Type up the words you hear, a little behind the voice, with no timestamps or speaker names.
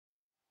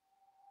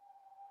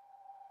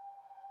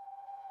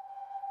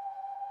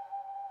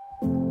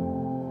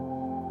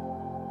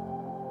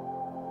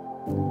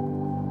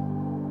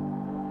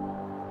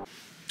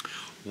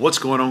What's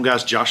going on,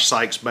 guys? Josh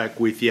Sykes back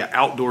with you.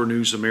 Outdoor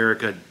News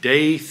America,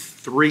 day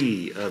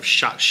 3 of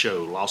SHOT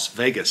Show, Las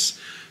Vegas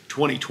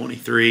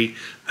 2023.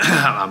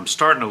 I'm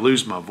starting to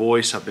lose my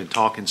voice. I've been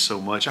talking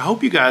so much. I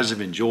hope you guys have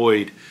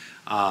enjoyed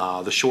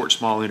the short,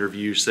 small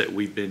interviews that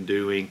we've been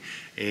doing.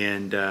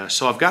 And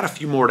so I've got a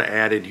few more to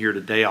add in here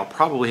today. I'll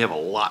probably have a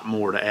lot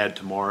more to add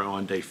tomorrow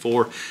on day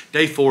 4.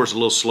 Day 4 is a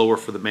little slower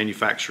for the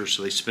manufacturers,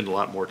 so they spend a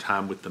lot more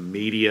time with the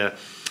media.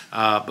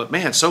 But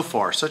man, so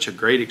far, such a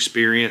great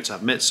experience.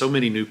 I've met so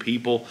many new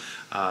people,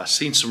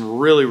 seen some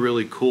really,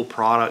 really cool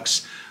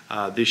products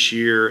this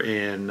year,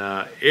 and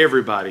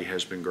everybody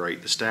has been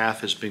great. The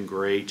staff has been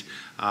great.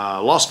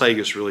 Las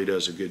Vegas really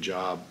does a good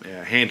job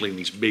handling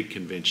these big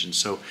conventions.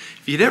 So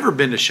if you've never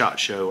been to SHOT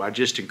Show, I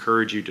just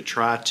encourage you to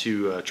try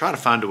to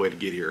find a way to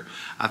get here.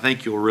 I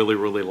think you'll really,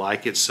 really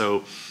like it.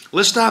 So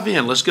let's dive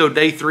in. Let's go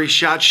day 3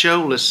 SHOT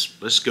Show.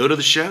 Let's go to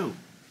the show.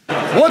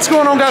 What's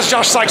going on, guys?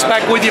 Josh Sykes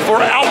back with you for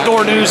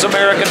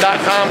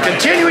OutdoorNewsAmerica.com.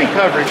 Continuing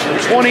coverage of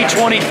the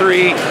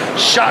 2023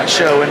 SHOT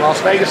Show in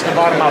Las Vegas,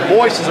 Nevada. My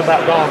voice is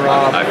about gone,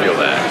 Rob. I feel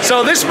that.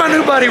 So this is my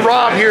new buddy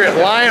Rob here at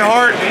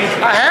Lionheart.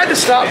 I had to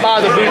stop by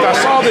the booth. I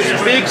saw this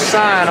big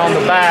sign on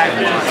the back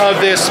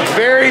of this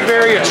very,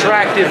 very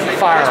attractive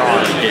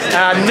firearm.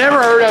 I've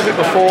never heard of it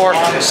before.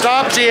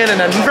 Stopped in, and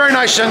a very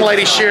nice young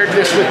lady shared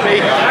this with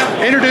me.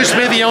 Introduced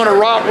me to the owner,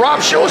 Rob. Rob,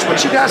 show us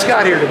what you guys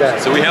got here today.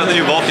 So we have the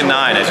new Vulcan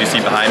 9, as you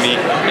see behind me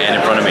and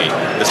in front of me.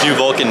 This new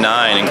Vulcan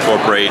 9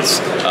 incorporates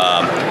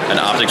an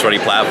optics-ready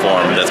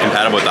platform that's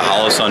compatible with the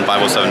Holosun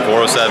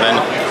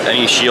 507-407,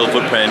 any Shield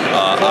footprint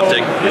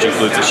optic, which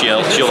includes the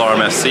Shield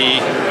RMSC.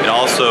 It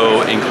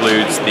also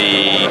includes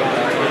the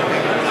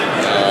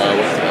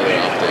what's the other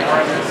optic?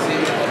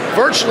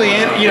 Virtually,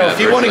 you know,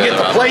 if you want to get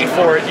the plate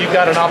for it, you've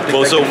got an optic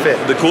that can fit.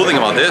 The cool thing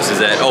about this is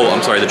that,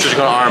 the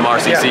Trijicon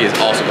RMRCC is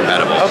also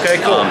compatible.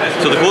 Okay, cool.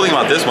 So the cool thing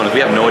about this one is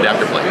we have no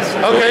adapter plates.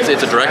 Okay. So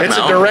it's a direct mount. It's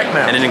a direct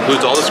mount. And it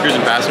includes all the screws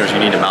and fasteners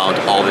you need to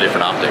mount all the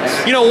different optics.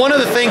 You know, one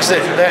of the things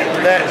that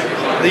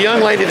the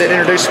young lady that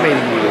introduced me to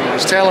you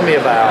was telling me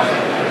about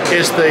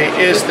is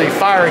the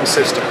firing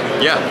system.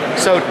 Yeah.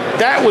 So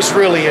that was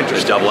really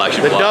interesting. The double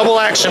action. The double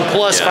action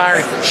plus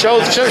firing. Show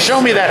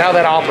me how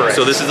that operates.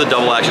 So this is a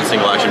double action,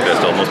 single action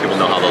pistol. Most people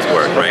know how those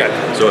work, right?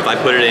 Okay. So if I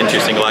put it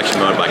into single action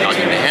mode by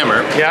cocking the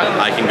hammer,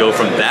 I can go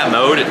from that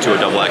mode to a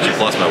double action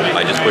plus mode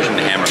by just pushing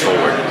the hammer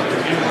forward.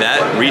 That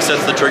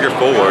resets the trigger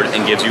forward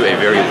and gives you a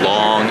very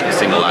long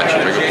single action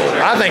trigger pull.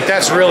 I think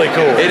that's really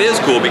cool. It is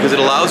cool because it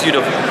allows you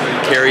to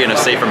carry in a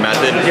safer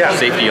method,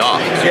 safety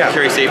off. So you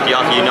carry safety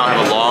off, you now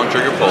have a long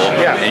trigger pull,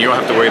 and you don't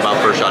have to worry about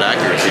first shot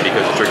accuracy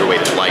because the trigger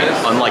weight is light.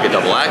 Unlike a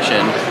double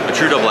action, a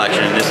true double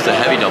action, and this is a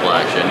heavy double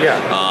action,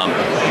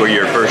 where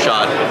your first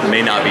shot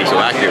may not be so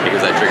accurate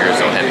because that trigger is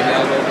so heavy.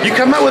 You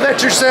come up with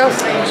that yourself?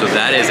 So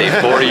that is a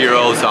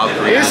 40-year-old South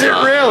Korean Is it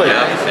really?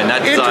 Yeah, and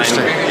that design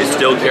is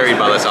still carried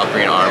by the South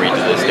Korean Army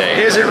to this day.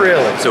 Is it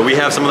really? So we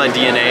have some of that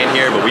DNA in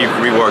here, but we've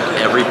reworked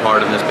every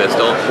part of this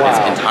pistol. Wow. It's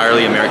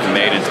entirely American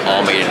made. It's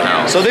all made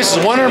in-house. So this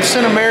is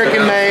 100%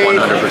 American made.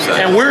 100%.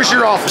 And where's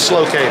your office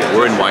located?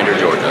 We're in Winder,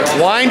 Georgia.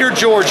 Winder,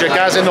 Georgia.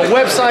 Guys, and the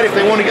website, if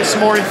they want to get some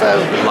more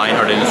info?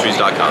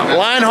 LionheartIndustries.com.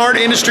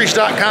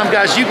 LionheartIndustries.com.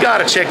 Guys, you've got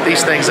to check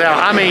these things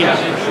out. I mean,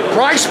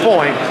 price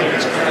point.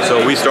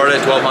 So we start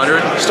at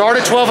 $1,200. Start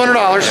at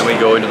 $1,200. And we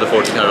go into the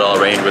 $1,400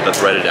 range with a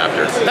thread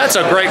adapter. That's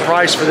a great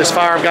price for this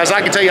firearm, guys.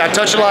 I can tell you, I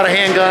touch a lot of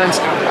handguns.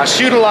 I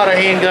shoot a lot of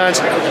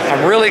handguns.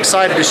 I'm really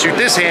excited to shoot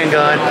this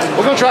handgun.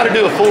 We're going to try to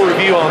do a full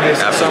review on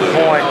this at some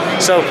point.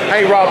 So,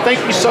 hey, Rob,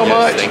 thank you so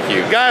much. Thank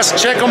you. Guys,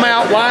 check them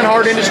out,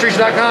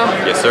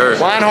 LionheartIndustries.com. Yes, sir.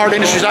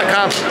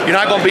 LionheartIndustries.com. You're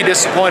not going to be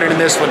disappointed in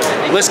this one.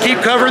 Let's keep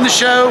covering the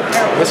show.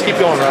 Let's keep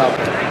going, Rob.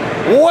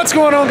 What's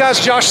going on, guys?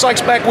 Josh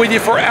Sykes back with you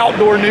for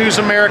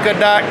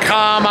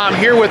OutdoorNewsAmerica.com. I'm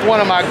here with one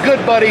of my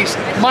good buddies,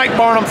 Mike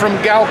Barnum from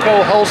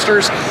Galco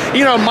Holsters.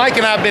 You know, Mike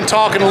and I have been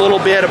talking a little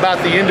bit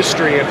about the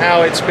industry and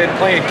how it's been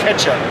playing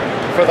catch-up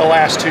for the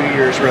last 2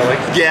 years, really.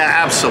 Yeah,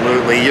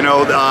 absolutely. You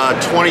know,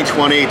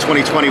 2020,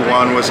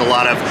 2021 was a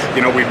lot of,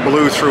 you know, we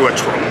blew through a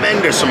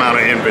tremendous amount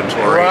of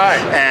inventory. Right.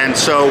 And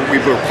so we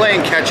were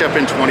playing catch up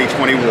in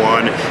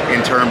 2021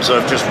 in terms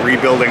of just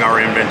rebuilding our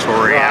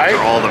inventory after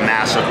all the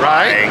massive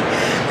buying.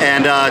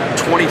 And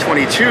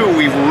 2022,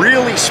 we've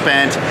really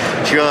spent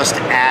just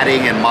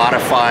adding and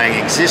modifying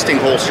existing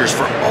holsters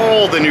for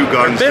all the new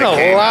guns. There's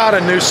been a lot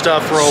of new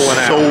stuff rolling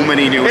out. So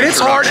many new And it's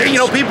hard, you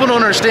know, people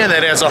don't understand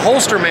that as a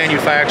holster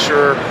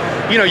manufacturer,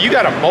 you know, you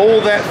got to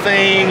mold that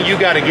thing, you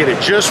got to get it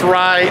just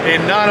right,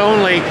 and not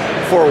only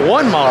for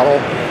one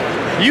model,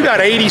 you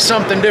got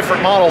 80-something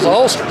different models of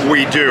holsters.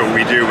 We do.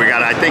 We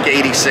got, I think,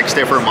 86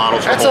 different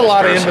models of holsters. That's a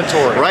lot of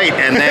inventory. Right,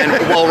 and then,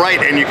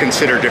 and you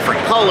consider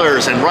different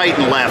colors and right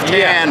and left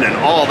hand and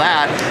all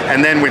that.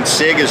 And then when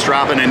SIG is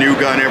dropping a new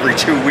gun every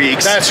 2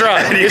 weeks. That's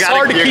right. It's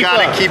hard to keep up. You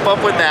got to keep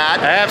up with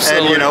that.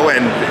 Absolutely. And, you know,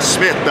 and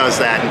Smith does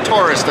that and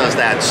Taurus does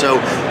that. So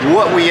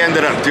what we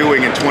ended up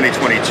doing in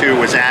 2022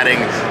 was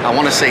adding, I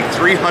want to say,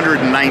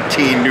 319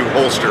 new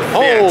holster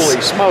fits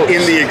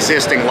in the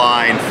existing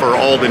line for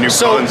all the new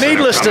guns. So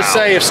needless to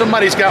say, if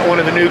somebody's got one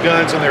of the new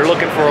guns and they're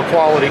looking for a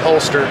quality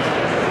holster,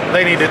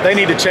 they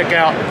need to check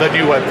out the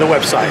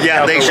website.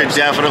 Yeah, they should website.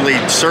 definitely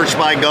search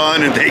by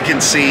gun, and they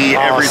can see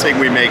everything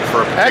we make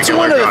for a particular That's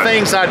one of the gun.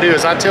 things I do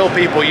is I tell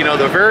people, you know,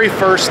 the very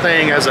first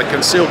thing as a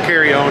concealed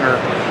carry owner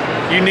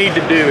you need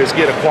to do is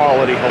get a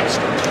quality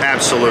holster.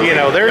 Absolutely. You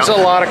know, there's a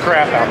lot of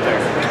crap out there.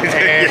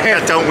 And,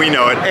 yeah, don't we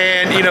know it?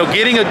 And, you know,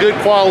 getting a good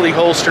quality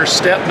holster,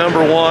 step number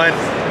one.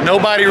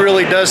 Nobody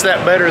really does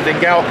that better than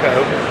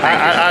Galco.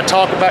 I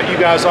talk about you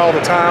guys all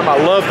the time. I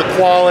love the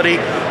quality,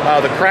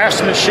 the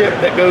craftsmanship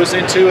that goes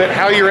into it.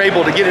 How you're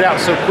able to get it out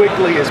so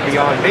quickly is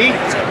beyond me.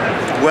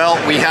 Well,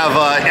 we have,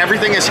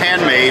 everything is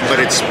handmade, but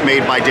it's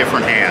made by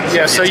different hands.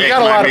 Yeah, so you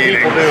got a lot of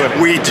people doing it.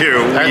 We do,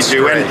 That's we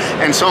do. great.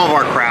 And some of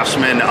our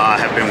craftsmen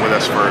have been with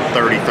us for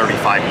 30,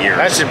 35 years.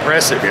 That's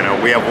impressive. You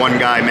know, we have one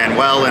guy,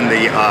 Manuel, in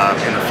the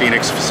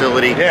Phoenix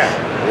facility. Yeah.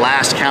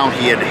 Last count,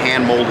 he had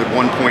hand molded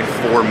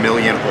 1.4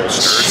 million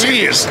holsters in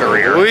his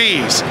career.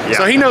 Please. Yeah.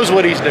 So he knows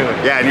what he's doing.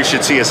 Yeah, and you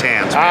should see his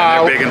hands,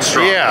 man. They're big and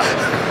strong.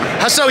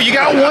 Yeah. So you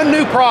got one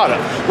new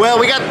product. Well,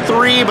 we got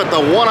three, but the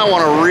one I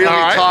want to really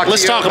talk to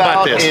you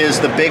about this. is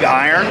the Big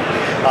Iron.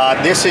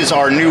 This is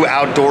our new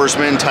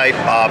outdoorsman type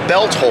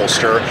belt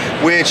holster,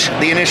 which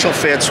the initial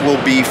fits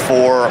will be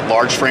for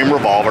large frame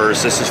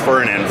revolvers. This is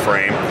for an end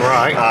frame.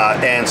 Right.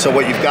 And so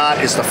what you've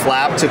got is the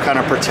flap to kind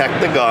of protect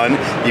the gun.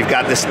 You've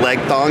got this leg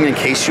thong in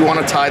case you want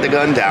to tie the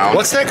gun down.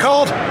 What's that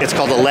called? It's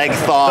called a leg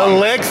thong. The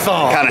leg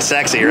thong. Kind of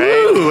sexy, right?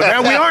 Ooh,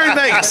 now we are in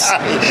Vegas.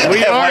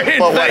 We are in Vegas.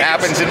 But what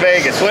happens in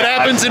Vegas? What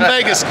happens in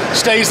Vegas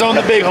stays on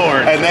the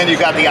bighorn. And then you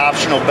got the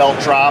optional belt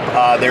drop.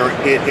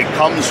 It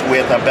comes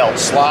with a belt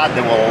slot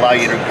that will allow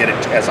you to get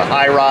it as a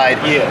high ride.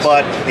 Yes.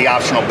 But the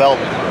optional belt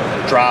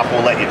drop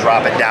will let you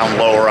drop it down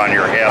lower on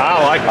your hip.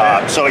 I like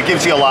that. So it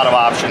gives you a lot of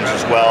options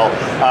as well.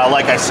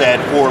 Like I said,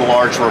 for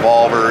large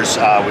revolvers,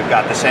 we've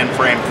got this end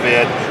frame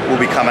fit. We'll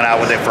be coming out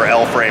with it for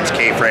L frames,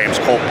 K frames,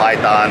 Colt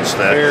Pythons,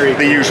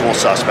 the usual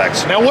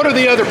suspects. Now, what are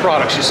the other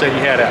products you said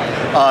you had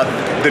out?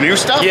 The new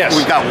stuff? Yes.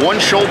 We've got one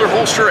shoulder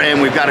holster,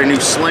 and we've got a new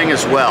sling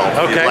as well.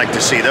 If you'd like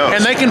to see those.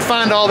 And they can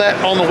find all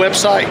that on the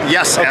website?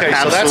 Yes, okay,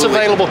 absolutely. so that's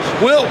available.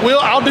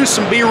 I'll do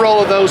some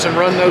B-roll of those and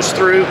run those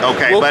through.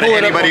 Okay, but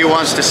anybody who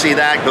wants to see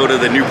that, go to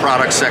the new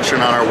products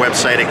section on our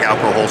website at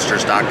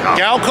galcoholsters.com.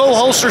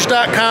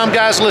 Galcoholsters.com,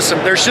 guys, listen,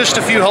 there's just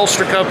a few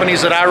holster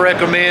companies that I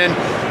recommend.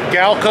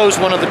 Galco's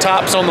one of the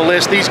tops on the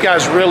list. These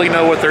guys really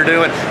know what they're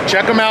doing.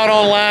 Check them out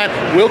online.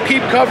 We'll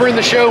keep covering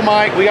the show,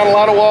 Mike. We got a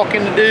lot of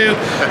walking to do.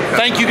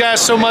 Thank you guys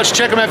so much.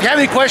 Check them out. If you have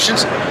any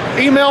questions,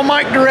 email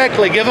Mike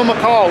directly. Give him a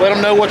call. Let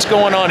him know what's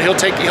going on. He'll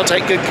take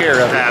good care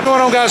of it. What's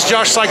going on, guys?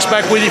 Josh Sykes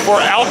back with you for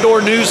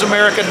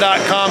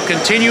OutdoorNewsAmerica.com,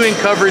 continuing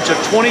coverage of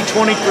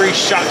 2023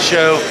 SHOT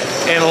Show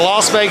in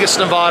Las Vegas,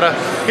 Nevada.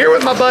 Here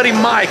with my buddy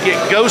Mike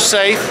at Go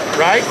Safe,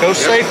 right? Go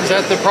Safe, is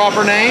that the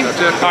proper name?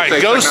 That's it. All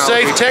right, Go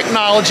Safe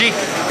Technology.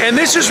 And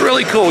this is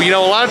really cool. You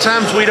know, a lot of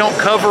times we don't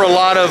cover a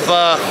lot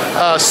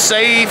of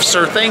safes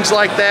or things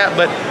like that,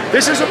 but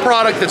this is a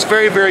product that's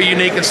very, very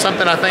unique and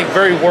something I think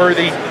very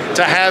worthy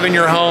to have in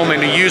your home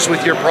and to use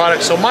with your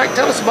product. So Mike,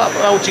 tell us about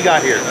what you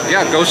got here.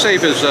 Yeah,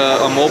 GoSafe is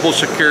a mobile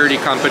security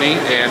company,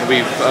 and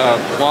we've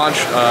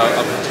launched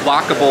a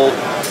lockable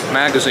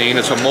magazine.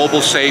 It's a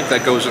mobile safe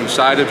that goes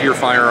inside of your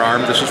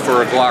firearm. This is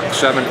for a Glock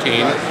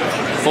 17.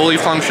 Fully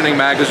functioning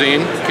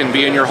magazine, can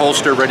be in your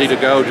holster ready to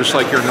go just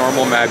like your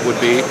normal mag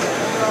would be.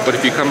 But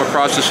if you come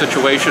across a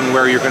situation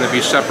where you're going to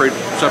be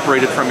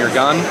separated from your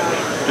gun,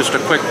 just a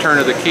quick turn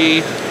of the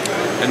key,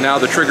 and now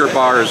the trigger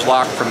bar is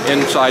locked from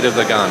inside of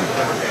the gun.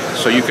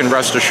 So you can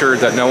rest assured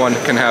that no one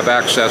can have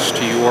access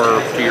to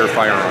your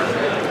firearm.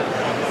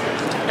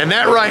 And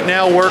that right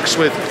now works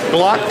with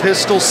Glock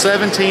pistols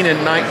 17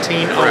 and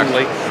 19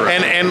 only.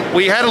 Correct. And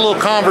we had a little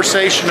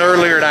conversation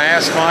earlier, and I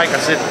asked Mike, I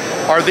said,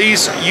 are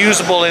these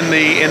usable in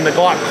the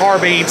Glock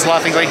carbines? A lot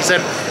of things, like he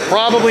said,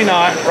 probably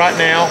not right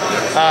now.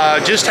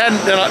 Just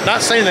hadn't,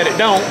 not saying that it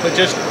don't, but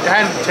just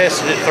hadn't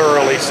tested it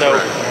thoroughly. So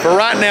for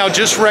right now,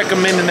 just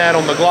recommending that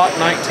on the Glock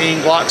 19,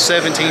 Glock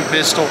 17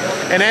 pistol.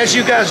 And as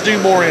you guys do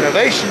more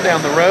innovation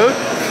down the road,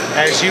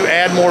 as you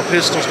add more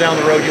pistols down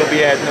the road, you'll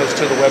be adding those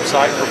to the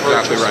website for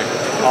purchase. Exactly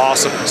right.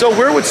 Awesome. So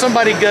where would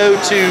somebody go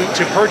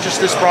to purchase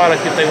this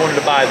product if they wanted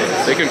to buy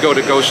this? They can go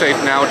to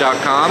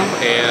GoSafeNow.com,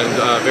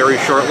 and very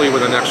shortly,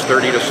 within the next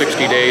 30 to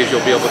 60 days,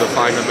 you'll be able to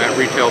find them at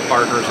retail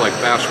partners like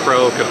Bass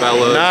Pro,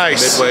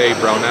 Cabela's, Midway,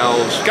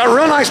 Brownells. Got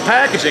real nice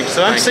packaging,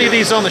 so I can see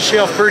these on the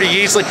shelf pretty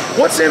easily.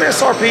 What's the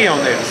MSRP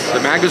on this?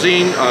 The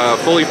magazine,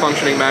 fully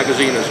functioning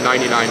magazine, is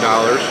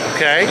 $99.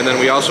 Okay. And then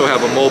we also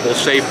have a mobile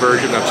safe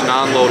version that's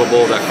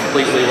non-loadable that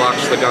completely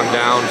locks the gun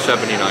down,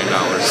 $79.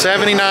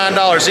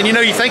 $79. And you know,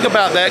 you think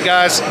about that,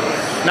 guys,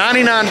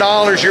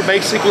 $99, you're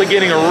basically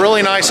getting a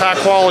really nice high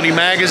quality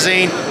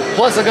magazine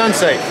plus a gun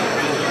safe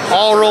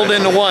all rolled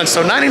into one.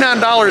 So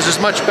 $99 is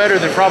much better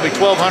than probably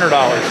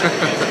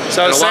 $1,200.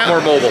 So and a lot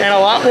more mobile. And a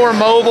lot more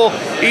mobile,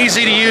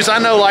 easy to use. I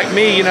know, like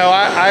me, you know,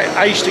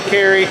 I used to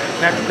carry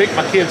and have to pick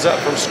my kids up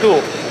from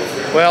school.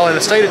 Well, in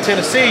the state of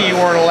Tennessee, you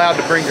weren't allowed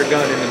to bring your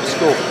gun into the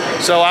school.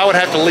 So I would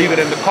have to leave it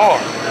in the car.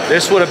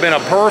 This would have been a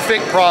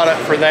perfect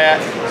product for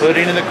that.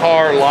 Putting it in the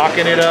car,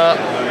 locking it up,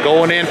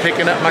 going in,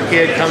 picking up my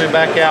kid, coming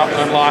back out,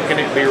 unlocking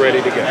it, be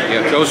ready to go.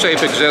 Yeah,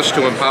 GoSafe exists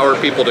to empower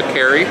people to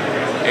carry,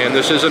 and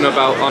this isn't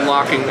about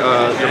unlocking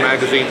your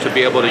magazine to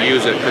be able to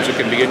use it, because it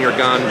can be in your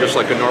gun just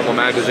like a normal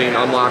magazine,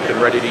 unlocked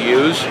and ready to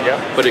use.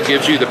 Yep. But it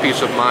gives you the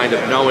peace of mind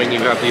of knowing you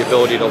have the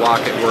ability to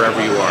lock it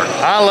wherever you are.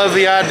 I love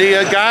the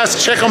idea.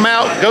 Guys, check them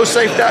out.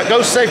 GoSafe,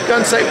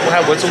 Gun Safe.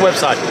 What's the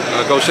website?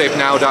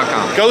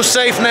 GoSafeNow.com.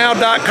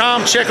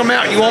 GoSafeNow.com. Check them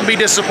out. You won't be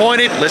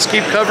disappointed. Let's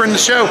keep covering the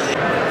show.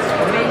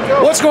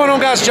 What's going on,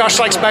 guys? Josh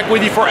Sykes back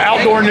with you for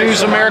Outdoor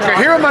News America.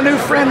 Here with my new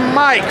friend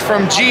Mike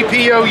from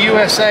GPO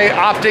USA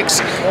Optics,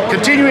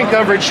 continuing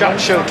coverage SHOT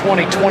Show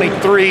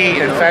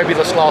 2023 in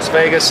fabulous Las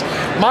Vegas.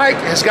 Mike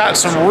has got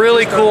some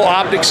really cool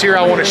optics here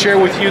I want to share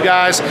with you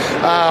guys.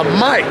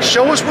 Mike,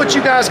 show us what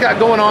you guys got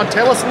going on.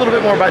 Tell us a little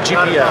bit more about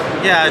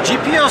GPO. Yeah,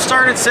 GPO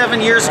started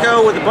 7 years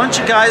ago with a bunch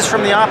of guys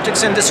from the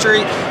optics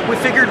industry. We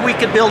figured we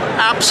could build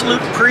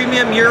absolute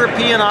premium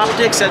European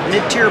optics at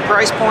mid-tier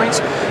price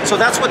points. So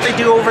that's what they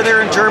do over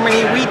there in Germany.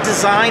 We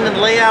design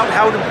and lay out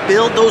how to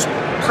build those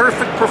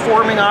perfect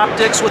performing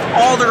optics with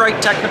all the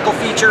right technical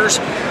features.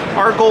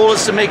 Our goal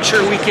is to make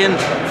sure we can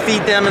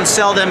feed them and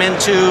sell them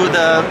into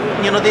the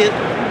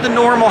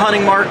normal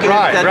hunting market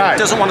that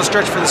doesn't want to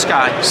stretch for the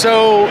sky.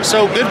 So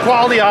good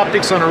quality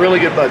optics on a really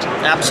good budget.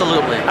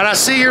 Absolutely. And I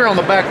see here on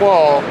the back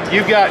wall,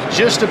 you've got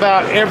just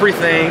about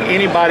everything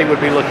anybody would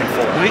be looking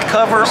for. We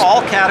cover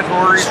all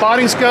categories.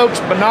 Spotting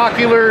scopes,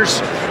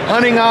 binoculars,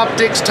 hunting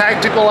optics,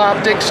 tactical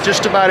optics,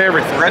 just about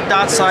everything. Red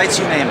dot sights,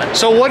 you name it.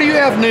 So what do you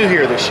have new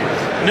here this year?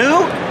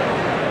 New?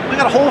 We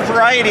got a whole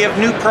variety of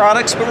new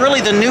products, but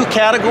really the new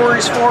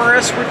categories for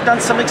us. We've done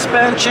some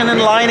expansion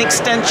and line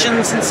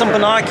extensions and some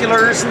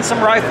binoculars and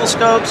some rifle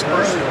scopes.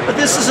 But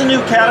this is a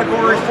new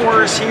category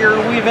for us here.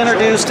 We've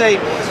introduced a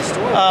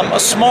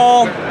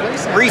small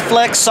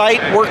reflex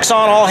sight, works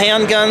on all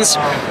handguns,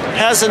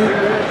 has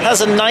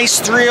a nice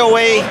 3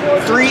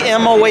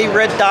 MOA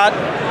red dot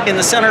in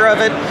the center of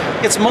it.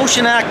 It's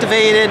motion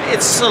activated.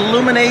 It's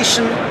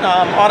illumination,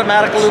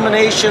 automatic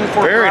illumination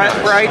for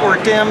bright or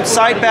dim.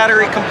 Side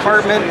battery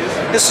compartment.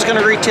 This is going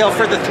to retail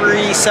for the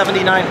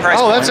 $379 price.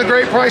 Oh, that's a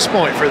great price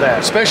point for that,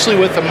 especially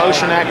with the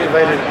motion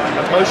activated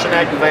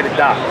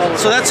dot.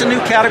 So that's a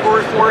new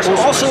category for us.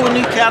 Also a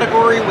new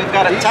category, we've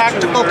got a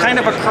tactical, kind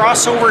of a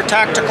crossover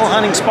tactical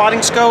hunting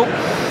spotting scope.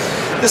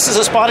 This is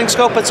a spotting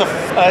scope. It's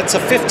a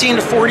 15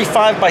 to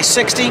 45 by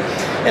 60.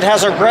 It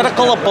has a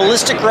reticle, a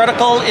ballistic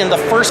reticle in the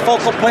first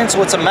focal plane,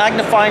 so it's a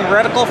magnifying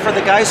reticle for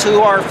the guys who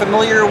are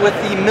familiar with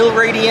the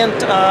mil-radiant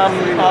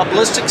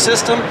ballistic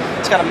system.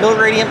 It's got a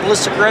mil-radiant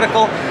ballistic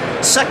reticle.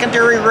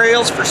 Secondary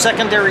rails for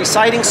secondary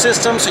sighting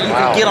systems, so you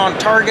can get on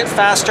target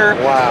faster.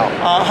 Wow.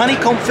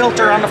 Honeycomb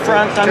filter on the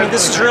front. I mean,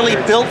 this is really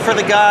built for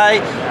the guy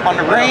on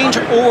the range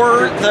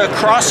or the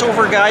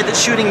crossover guy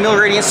that's shooting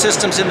mil-radiant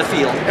systems in the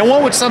field. And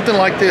what would something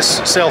like this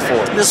sell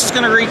for? This is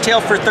going to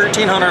retail for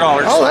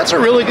 $1,300. Oh, that's a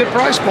really good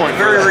price point.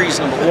 Very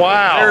reasonable.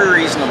 Wow. Very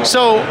reasonable.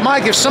 So,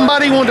 Mike, if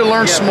somebody wanted to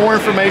learn some more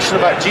information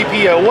about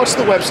GPO, what's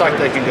the website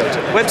they can go to?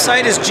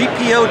 Website is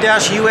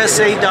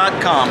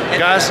gpo-usa.com.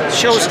 Guys, it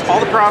shows all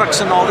the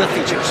products and all the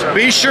features.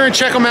 Be sure and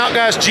check them out,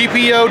 guys.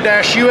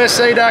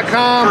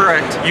 gpo-usa.com.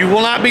 Correct. You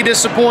will not be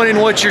disappointed in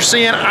what you're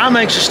seeing. I'm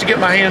anxious to get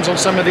my hands on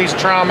some of these and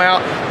try them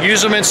out,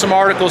 use them in some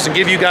articles, and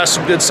give you guys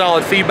some good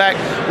solid feedback.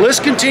 Let's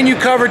continue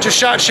coverage of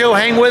SHOT Show.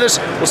 Hang with us.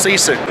 We'll see you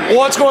soon.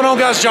 What's going on,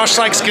 guys? Josh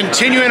Sykes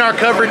continuing our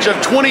coverage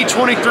of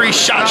 2023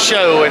 SHOT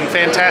Show in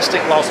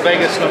fantastic Las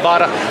Vegas,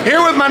 Nevada.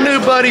 Here with my new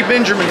buddy,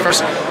 Benjamin.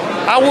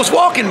 I was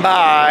walking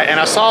by and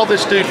I saw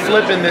this dude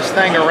flipping this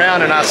thing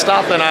around, and I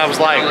stopped and I was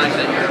like,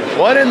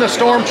 what in the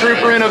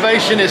Stormtrooper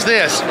innovation is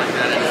this?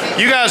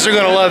 You guys are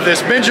gonna love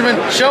this. Benjamin,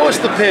 show us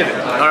the pivot.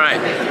 All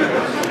right,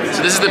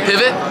 so this is the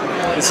pivot.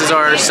 This is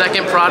our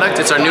second product.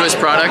 It's our newest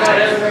product.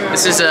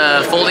 This is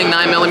a folding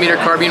 9mm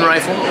carbine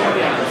rifle.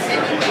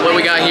 What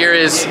we got here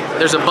is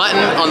there's a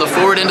button on the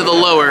forward end of the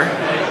lower.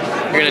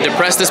 You're gonna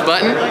depress this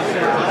button.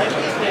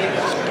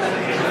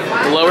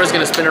 The lower is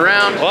gonna spin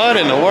around. What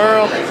in the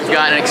world? We've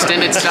got an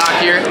extended stock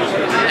here.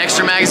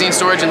 Extra magazine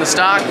storage in the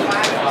stock.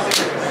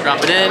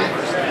 Drop it in.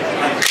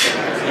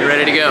 You're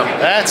ready to go.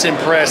 That's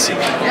impressive.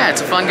 Yeah,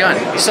 it's a fun gun.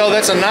 So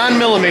that's a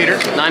 9mm.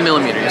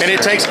 9mm. Yes, and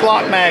it takes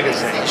Glock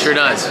magazine. Sure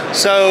does.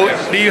 So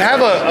do you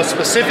have a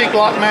specific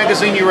Glock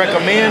magazine you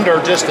recommend,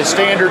 or just a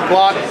standard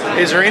Glock?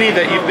 Is there any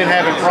that you've been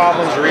having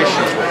problems or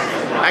issues with?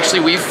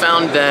 Actually, we've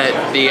found that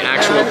the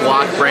actual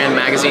Glock brand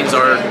magazines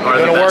are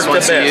the best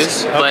ones to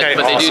use, but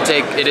they do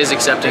take, it is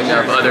accepting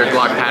of other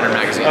Glock pattern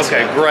magazines.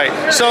 Okay, great.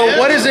 So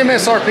what is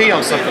MSRP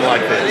on something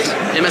like this?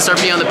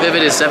 MSRP on the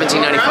pivot is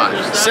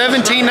 $17.95.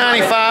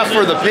 $17.95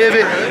 for the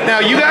pivot. Now,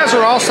 you guys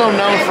are also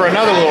known for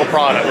another little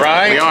product,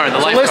 right? We are, the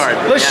Life Card.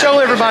 Let's show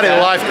everybody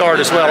the Life Card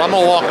as well. I'm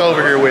gonna walk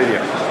over here with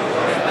you.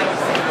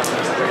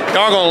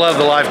 Y'all are gonna love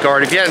the Life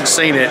Card. If you haven't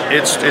seen it,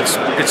 it's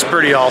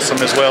pretty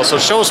awesome as well. So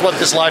show us what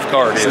this Life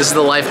Card is. So this is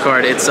the Life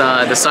Card. It's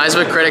the size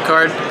of a credit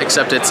card,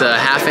 except it's a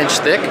 1/2 inch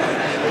thick.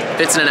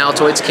 Fits in an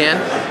Altoids can.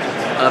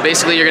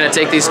 Basically, you're gonna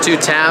take these two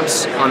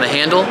tabs on the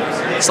handle,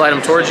 slide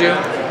them towards you,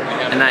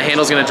 and that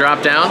handle's gonna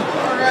drop down.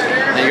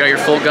 And you got your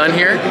full gun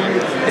here.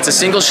 It's a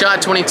single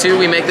shot 22.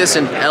 We make this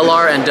in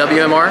LR and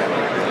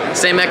WMR.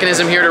 Same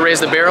mechanism here to raise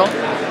the barrel.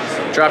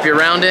 Drop your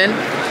round in,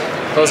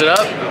 close it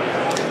up,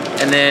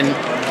 and then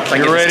if I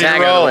get this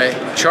tag out of the way,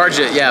 charge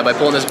it, yeah, by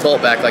pulling this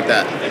bolt back like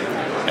that.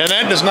 And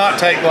that does not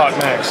take Glock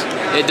Max.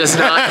 It does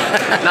not,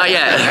 not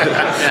yet.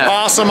 Yeah.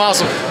 Awesome,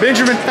 awesome.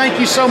 Benjamin, thank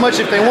you so much.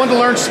 If they want to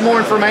learn some more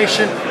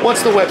information,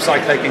 what's the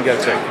website they can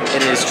go to?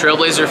 It is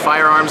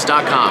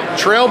trailblazerfirearms.com.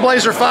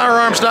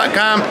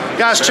 Trailblazerfirearms.com.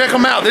 Guys, check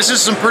them out. This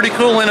is some pretty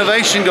cool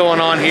innovation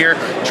going on here.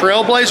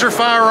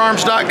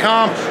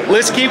 Trailblazerfirearms.com.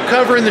 Let's keep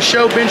covering the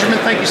show. Benjamin,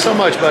 thank you so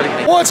much, buddy.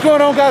 What's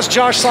going on, guys?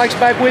 Josh Sykes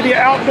back with you.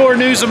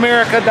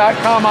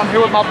 OutdoorNewsAmerica.com. I'm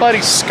here with my buddy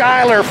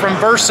Skyler from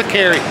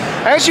VersaCarry.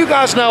 As you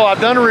guys know, I've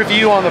done a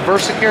review on the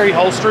VersaCarry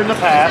holster in the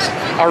past.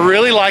 I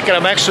really like it.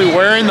 I'm actually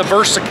wearing the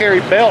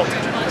VersaCarry belt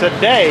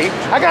today.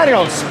 I got it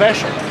on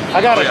special.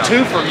 I got a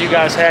twofer you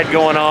guys had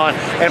going on,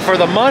 and for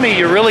the money,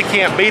 you really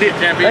can't beat it.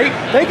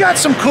 They got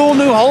some cool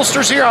new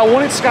holsters here. I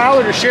wanted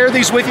Skyler to share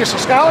these with you. So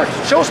Skyler,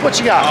 show us what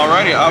you got.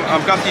 Alrighty,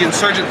 I've got the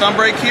Insurgent thumb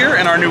brake here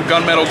and our new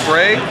gunmetal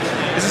gray.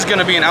 This is going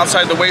to be an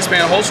outside the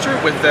waistband holster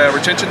with the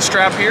retention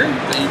strap here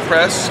that you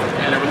press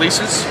and it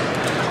releases.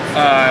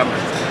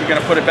 You're going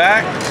to put it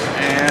back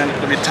and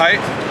it'll be tight.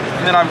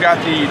 And then I've got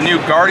the new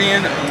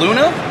Guardian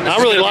Luna. I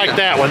really like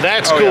that one.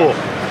 That's cool.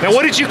 Yeah. Now,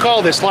 what did you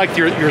call this? Like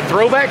your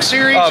throwback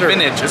series?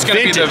 Vintage. It's going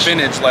to be the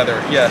vintage leather.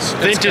 Yes.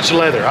 Vintage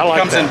leather. I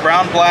like that. It comes in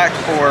brown, black,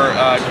 or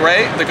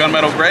gray, the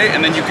gunmetal gray,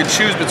 and then you can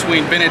choose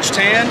between vintage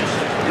tan,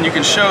 and you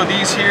can show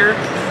these here.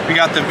 We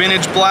got the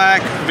vintage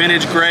black,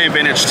 vintage gray,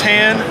 vintage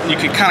tan.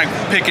 You can kind of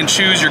pick and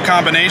choose your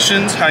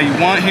combinations how you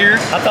want here.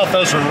 I thought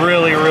those were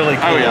really, really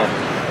cool. Oh yeah.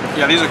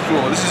 Yeah, these are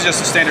cool. This is just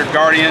a standard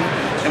Guardian.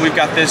 And we've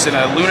got this in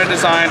a Luna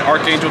design,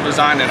 Archangel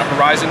design, and a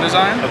Horizon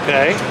design.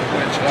 Okay.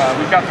 Which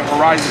we've got the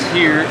Horizon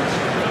here.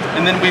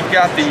 And then we've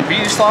got the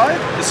V-Slide.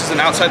 This is an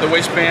outside the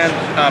waistband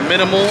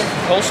minimal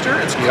holster.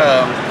 It's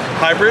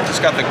hybrid. It's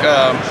got the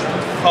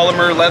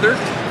polymer leather.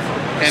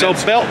 And so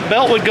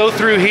belt would go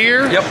through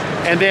here. Yep.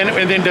 And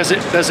then does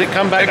it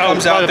come back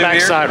out by the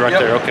back side right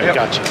there? Okay,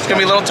 gotcha. It's gonna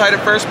be a little tight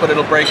at first, but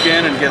it'll break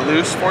in and get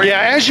loose for you.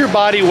 Yeah, as your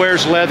body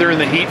wears leather and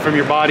the heat from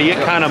your body,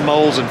 it kind of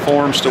molds and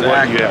forms to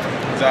what you have.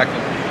 Exactly.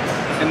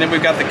 And then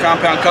we've got the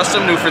Compound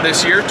Custom, new for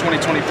this year,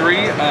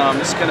 2023.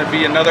 This is going to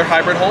be another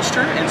hybrid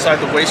holster inside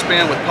the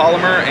waistband with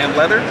polymer and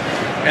leather.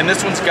 And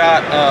this one's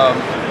got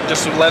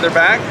just a leather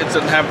back. It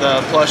doesn't have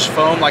the plush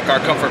foam like our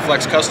Comfort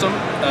Flex Custom.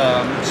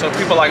 So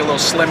people like a little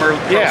slimmer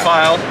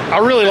profile. I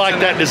really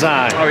like that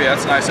design. Oh yeah,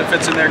 it's nice. It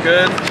fits in there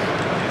good.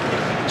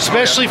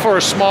 Especially for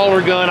a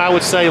smaller gun, I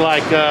would say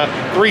like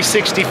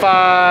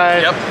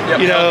 365.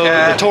 You know,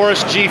 the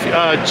Taurus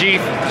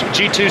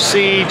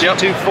G2C,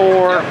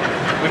 G24.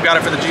 We've got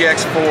it for the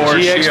GX4,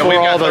 GX4, we've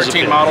got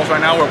 13 models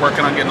right now. We're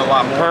working on getting a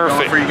lot more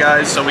going for you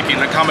guys so we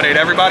can accommodate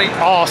everybody.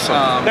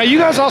 Awesome. Now you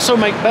guys also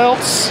make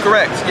belts?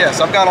 Correct, yes.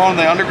 I've got on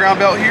the Underground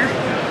belt here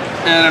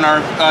and in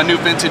our new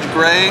vintage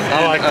gray.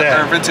 I like that.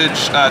 Our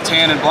vintage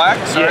tan and black.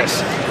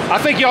 Yes. I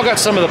think y'all got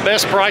some of the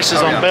best prices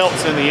on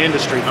belts in the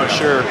industry for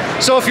sure.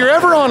 So if you're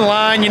ever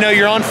online, you know,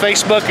 you're on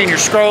Facebook and you're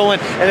scrolling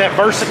and that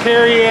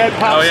VersaCarry ad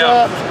pops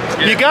up,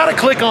 you got to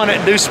click on it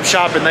and do some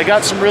shopping. They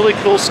got some really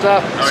cool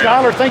stuff.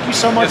 Skyler, thank you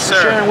so much for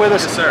sharing with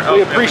us.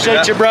 We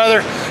appreciate you,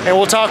 brother, and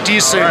we'll talk to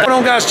you soon. What's going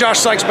on, guys? Josh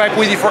Sykes back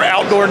with you for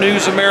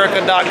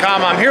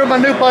OutdoorNewsAmerica.com. I'm here with my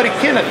new buddy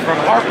Kenneth from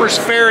Harper's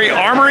Ferry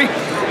Armory.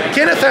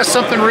 Kenneth has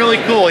something really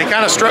cool. He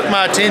kind of struck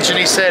my attention.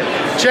 He said,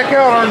 check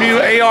out our new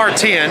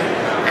AR-10.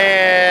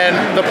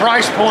 And the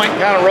price point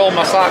kind of rolled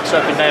my socks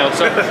up and down.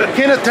 So,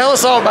 Kenneth, tell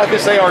us all about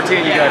this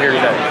AR-10 you got here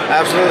today.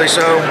 Absolutely.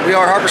 So, we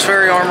are Harper's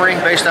Ferry Armory,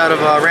 based out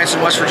of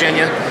Ransom, West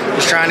Virginia.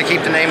 Just trying to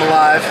keep the name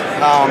alive.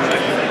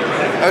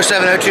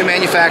 0702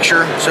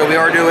 manufacturer. So, we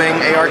are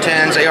doing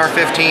AR-10s,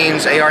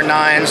 AR-15s,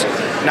 AR-9s,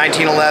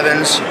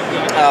 1911s,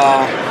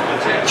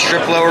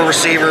 strip lower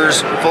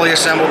receivers, fully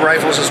assembled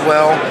rifles as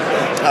well.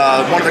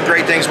 One of the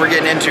great things we're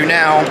getting into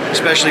now,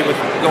 especially with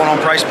going on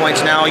price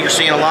points now, you're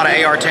seeing a lot of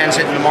AR-10s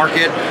hitting the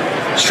market,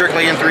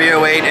 strictly in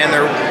 308, and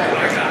they're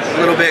a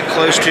little bit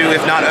close to,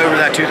 if not over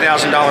that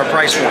 $2,000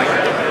 price point.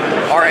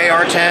 Our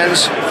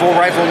AR-10s, full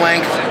rifle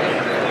length,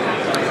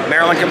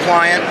 Maryland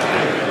compliant,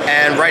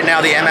 and right now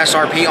the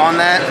MSRP on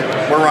that,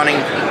 we're running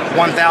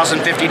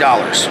 $1,050,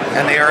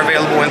 and they are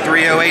available in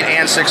 308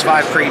 and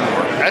 6.5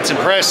 Creedmoor. That's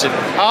impressive.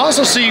 I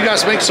also see you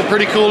guys make some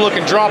pretty cool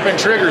looking drop-in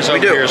triggers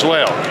over here as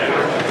well.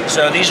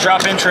 So these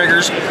drop-in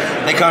triggers,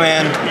 they come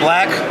in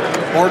black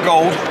or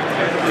gold.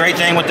 Great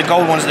thing with the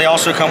gold ones, they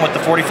also come with the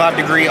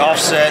 45-degree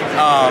offset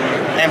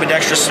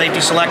ambidextrous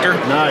safety selector.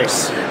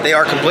 Nice. They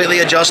are completely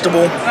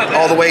adjustable,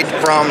 all the way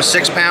from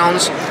 6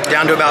 pounds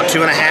down to about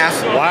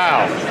 2.5.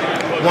 Wow.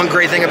 One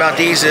great thing about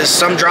these is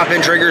some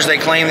drop-in triggers, they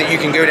claim that you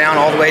can go down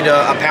all the way to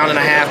 1.5 pounds,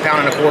 1.25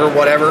 pounds,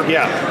 whatever.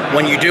 Yeah.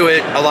 When you do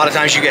it, a lot of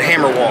times you get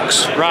hammer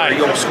walks. Right.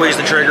 You'll squeeze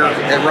the trigger,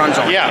 it runs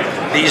on. Yeah.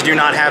 These do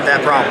not have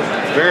that problem.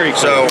 Very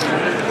cool. So,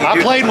 I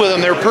played with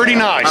them, they're pretty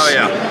nice. Oh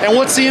yeah. And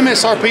what's the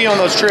MSRP on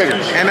those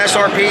triggers?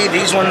 MSRP,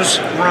 these ones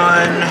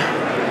run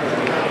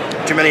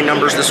too many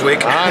numbers this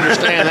week. I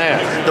understand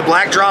that. The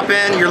black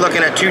drop-in, you're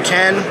looking at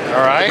 210.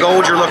 All right. The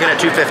gold, you're looking at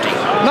 250.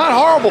 Not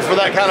horrible for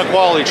that kind of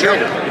quality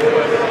trigger.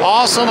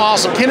 Awesome,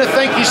 awesome. Kenneth,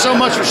 thank you so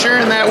much for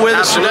sharing that with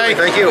us today.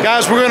 Thank you.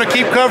 Guys, we're going to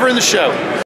keep covering the show.